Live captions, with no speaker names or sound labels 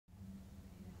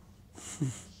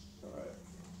Alright.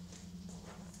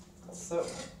 So,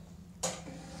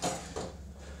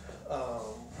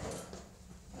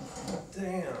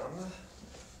 Dan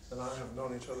and I have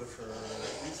known each other for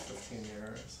at least 15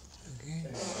 years. Okay.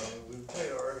 And we've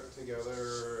played art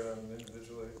together and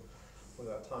individually for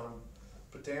that time.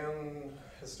 But Dan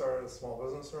has started a small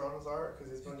business around his art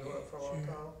because he's been doing it for a long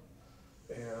time.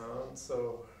 And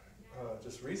so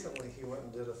just recently he went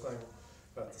and did a thing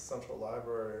at the Central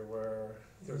Library where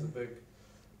there's a big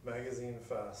magazine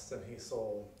fest and he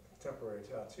sold temporary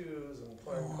tattoos and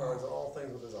playing cards and all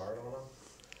things with his art on them.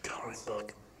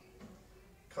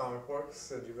 Comic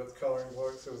books, and you've got the coloring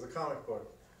books. It was a comic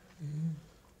book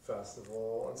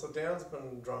festival. And so Dan's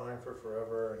been drawing for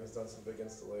forever and he's done some big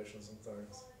installations and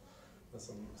things. And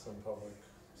some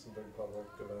big public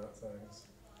event things.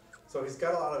 So he's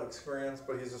got a lot of experience,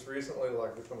 but he's just recently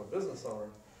become a business owner,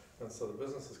 and so the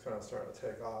business is kind of starting to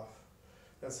take off.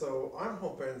 And so I'm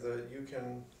hoping that you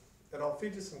can, and I'll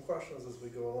feed you some questions as we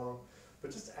go along,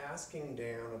 but just asking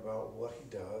Dan about what he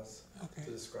does,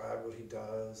 to describe what he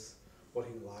does, what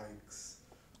he likes,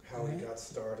 how he got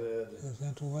started. At the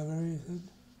Central Library, you said?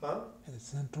 Huh? At the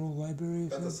Central Library, you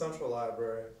said? At the Central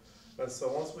Library. And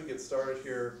so once we get started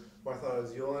here, my thought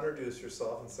is you'll introduce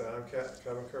yourself and say, I'm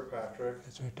Kevin Kirkpatrick.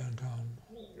 That's right downtown.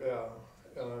 Yeah,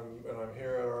 and I'm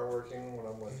here at Artworking when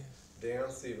I'm with Dan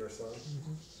Severson.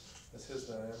 That's his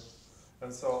name.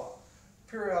 And so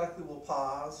periodically we'll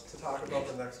pause to talk about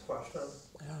the next question.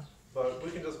 Yeah. But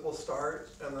we'll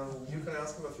start, and then you can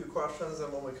ask him a few questions,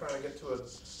 and when we kind of get to a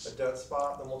dead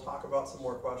spot, then we'll talk about some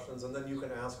more questions, and then you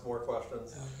can ask more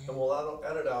questions. And we'll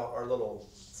edit out our little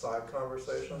side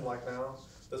conversation like now.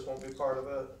 This won't be part of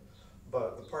it,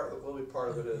 but the part that will be part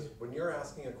of it is when you're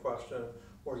asking a question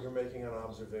or you're making an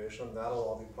observation, that'll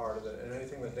all be part of it, and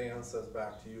anything that Dan says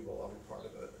back to you will all be part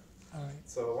of it. All right.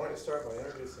 So why don't you start by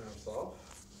introducing yourself?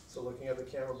 So looking at the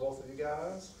camera, both of you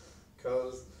guys,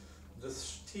 because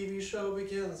this TV show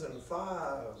begins in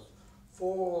 5,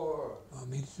 4,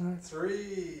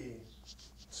 3,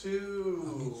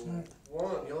 2,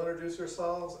 1. You'll introduce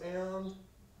yourselves and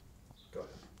go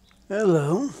ahead.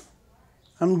 Hello,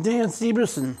 I'm Dan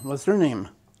Severson. What's your name?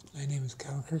 My name is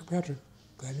Kevin Kirkpatrick.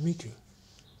 Glad to meet you.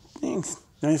 Thanks.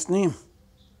 Nice name.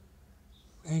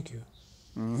 Thank you.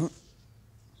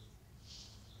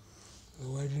 So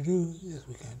what did you do this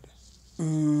weekend?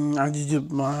 I just do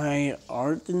my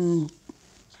art and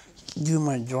do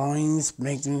my drawings,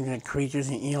 making the creatures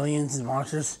and aliens and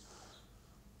monsters.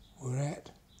 Where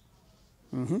at?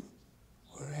 Where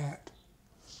at?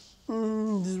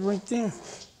 Just right there.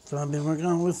 So I've been working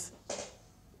on with.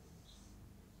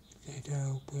 Can you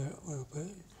tell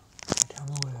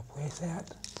me where the place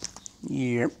at?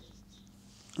 Yep.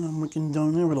 I'm working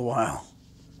down there for a while.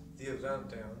 The event,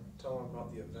 Dan. Tell them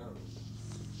about the event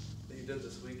that you did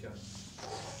this weekend.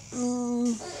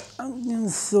 I'm gonna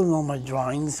sell all my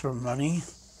drawings for money.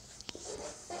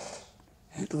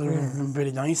 They're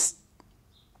pretty nice.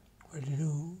 Where'd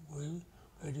you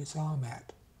sell them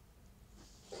at?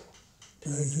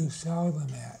 Where did you sell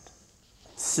them at?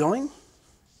 Selling?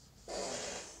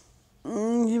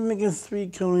 You're making 3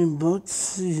 coloring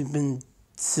books. You've been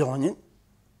selling it.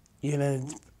 You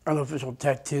had artificial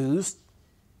tattoos.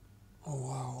 Oh,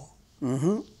 wow.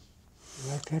 You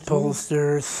like tattoos?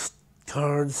 Posters,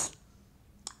 cards.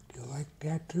 Do you like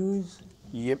tattoos?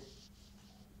 Yep.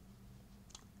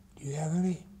 Do you have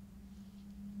any?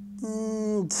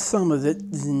 Some of it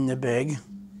is in the bag.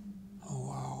 Oh,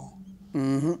 wow.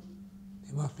 They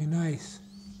must be nice.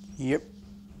 Yep.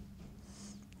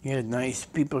 You had nice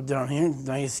people down here.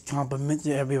 Nice compliment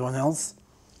to everyone else.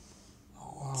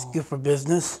 Oh, wow. It's good for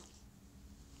business.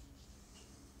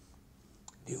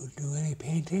 Do you do any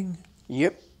painting?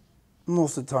 Yep.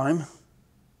 Most of the time.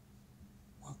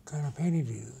 What kind of painting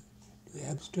do you do? Do you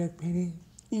abstract painting?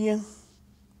 Yeah.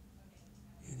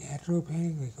 Do you natural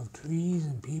painting, like of trees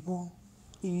and people?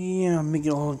 Yeah, I'm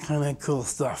making all kind of cool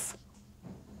stuff.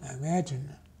 I imagine.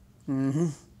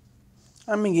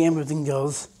 I make everything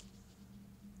goes.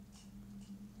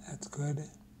 That's good.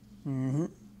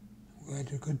 I'm glad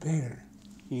you're a good painter.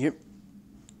 Yep.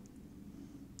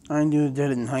 I did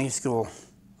that in high school.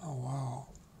 Oh, wow.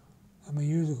 How many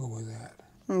years ago was that?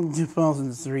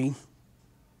 2003.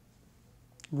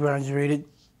 Graduated.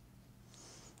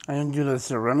 I did the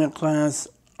ceramic class,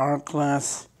 art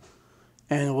class,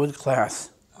 and wood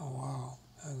class. Oh, wow.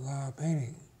 That's a lot of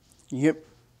painting. Yep.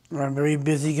 I'm a very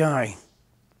busy guy.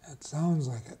 That sounds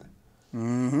like it.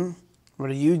 What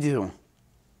do you do?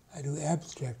 I do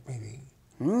abstract painting.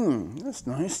 That's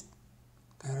nice.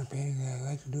 Kind of painting that I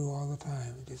like to do all the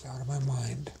time, just out of my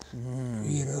mind.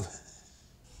 Creative.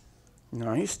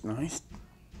 Nice, nice.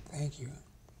 Thank you.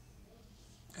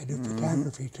 I do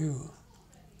photography too.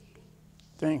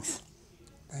 Thanks.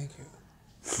 Thank you.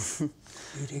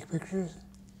 Do you take pictures?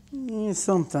 Yeah,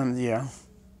 sometimes, yeah.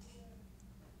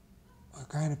 What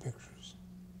kind of pictures?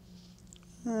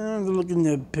 I'm looking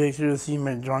at pictures, see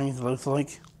my drawings looks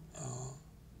like. Oh,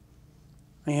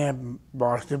 I have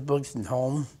boxer books at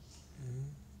home.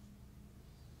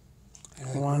 I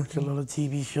like Watch a working. lot of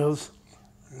TV shows.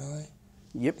 Really?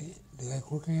 Yep, Do you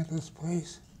like working at this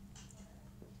place?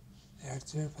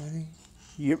 That's it, buddy?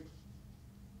 yep.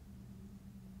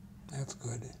 That's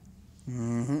good.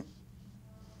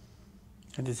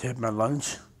 I just had my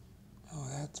lunch. Oh,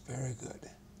 that's very good.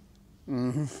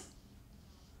 Mm-hmm.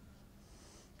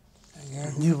 I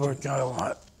got You work out a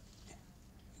lot.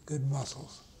 good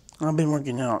muscles. I've been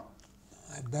working out.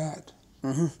 I bet.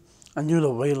 I do the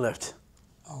weight lift.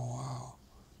 Oh, wow.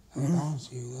 How many pounds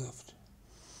do you lift?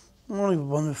 I'm only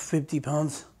 150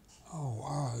 pounds. Oh,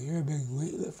 wow. You're a big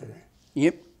weightlifter.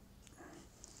 Yep.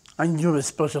 I can do a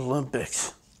Special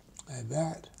Olympics I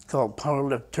bet. called Power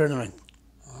Lift Tournament.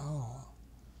 Oh,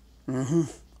 Mm-hmm.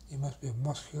 you must be a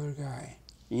muscular guy.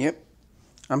 Yep.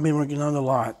 I've been working out a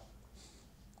lot.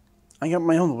 I got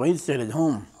my own weight set at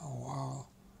home. Oh, wow.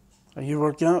 Are you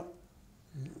work out?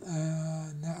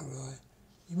 Not really.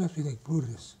 You must be like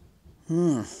Brutus.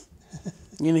 You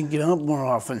need to get up more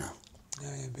often.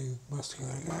 Yeah, you're a big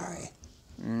muscular guy.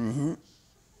 You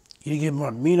need to get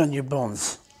more meat on your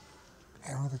bones.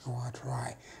 I don't think I want to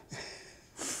try.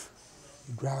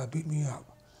 You'd rather beat me up.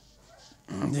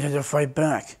 You have to fight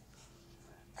back.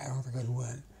 I don't think I'd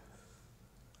win.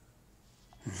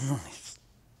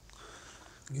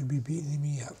 You'd be beating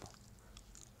me up.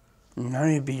 Now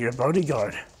you'd be your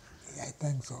bodyguard. Yeah, I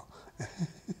think so.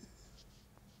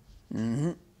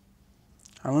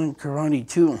 I learned karate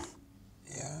too.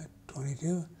 Yeah,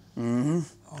 22? Oh,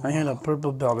 I had a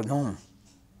purple belt at home.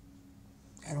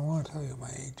 I don't want to tell you my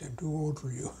age. I'm too old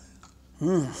for you.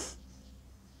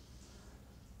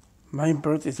 My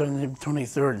birthday's on the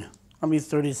 23rd. I'll be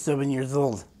 37 years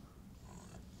old.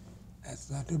 That's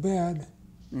not too bad.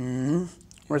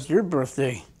 What's your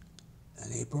birthday?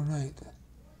 On April 9th.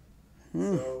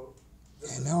 So,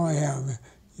 I know I am.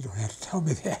 You don't have to tell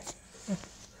me that.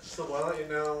 so why don't you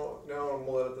now, and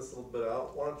we'll edit this a little bit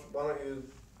out. Why don't you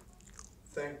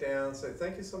thank Dan? Say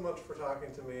thank you so much for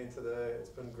talking to me today. It's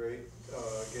been great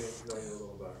getting to know you a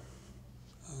little better.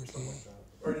 Something Okay. like that.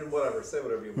 Or whatever. Say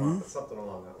whatever you want. But something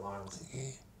along that lines.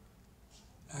 Okay.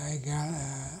 I got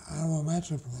an honorable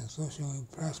mention from the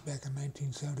Associated Press back in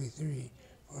 1973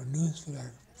 for a news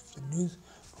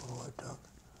photo I took.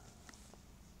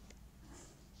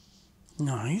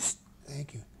 Nice.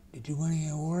 Thank you. Did you win any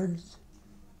awards?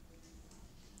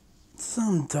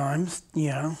 Sometimes,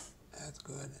 yeah. That's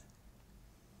good.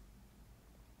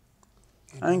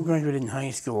 I graduated in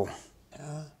high school.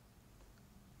 Yeah.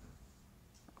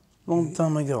 Long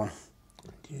time ago.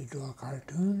 Did you draw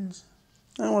cartoons?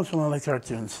 I watched a lot of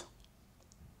cartoons.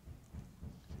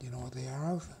 Do you know what they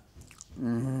are of?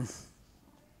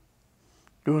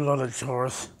 Do a lot of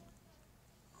chores.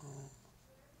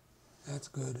 That's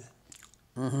good.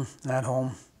 At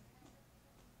home.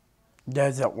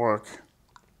 Dad's at work.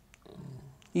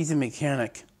 He's a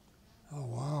mechanic. Oh,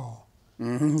 wow.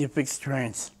 He fixes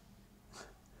trains.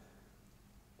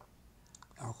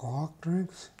 Alcoholic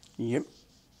drinks? Yep.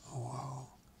 Oh, wow.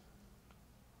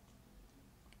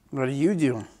 What do you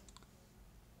do?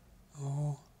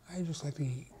 Oh, I just like to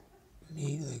eat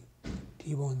meat, like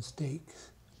T-bone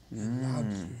steaks and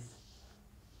lobsters.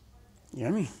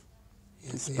 Yummy.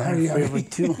 Yes, It's they my are yummy.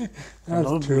 favorite too. I That's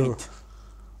love true. meat.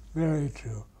 Very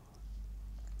true.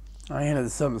 I had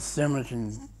some sandwich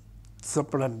and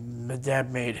supper that my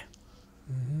dad made.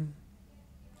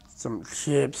 Some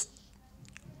chips,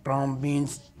 brown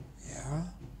beans. Yeah,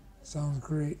 sounds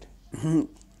great.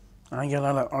 I got a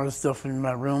lot of art stuff in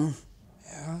my room.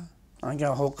 Yeah, I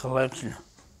got a whole collection.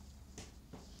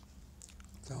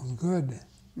 sounds good.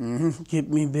 Keep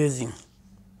me busy.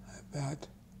 I bet.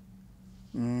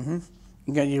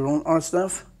 You got your own art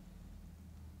stuff?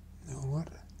 You know what?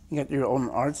 You got your own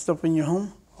art stuff in your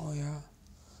home? Oh, yeah.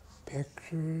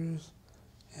 Pictures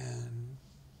and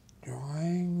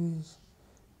drawings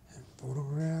and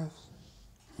photographs.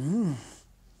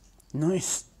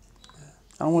 Nice.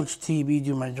 I watch TV,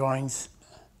 do my drawings.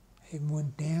 I even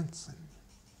went dancing.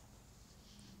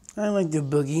 I like the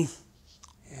boogie.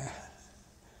 Yeah,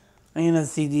 I got a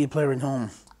CD player at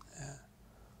home.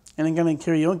 And I got a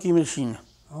karaoke machine.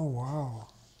 oh, wow.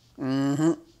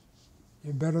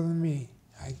 You're better than me.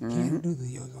 I can't do the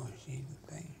yoga machine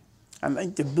thing. I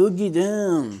like the boogie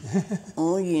down.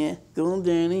 Oh yeah, go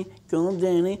Danny,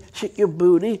 shake your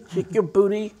booty, shake your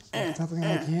booty. That's something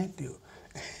I can't do.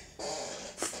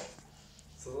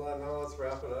 So now let's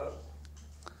wrap it up.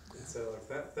 And say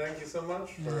like, thank you so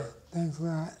much Yeah, for. thanks a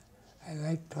lot. I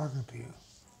like talking to you.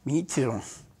 Me too.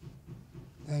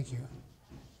 Thank you.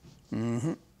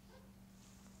 Mm-hmm.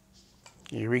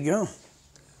 Here we go.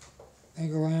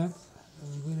 Thank you, Lance. It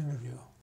was a good interview.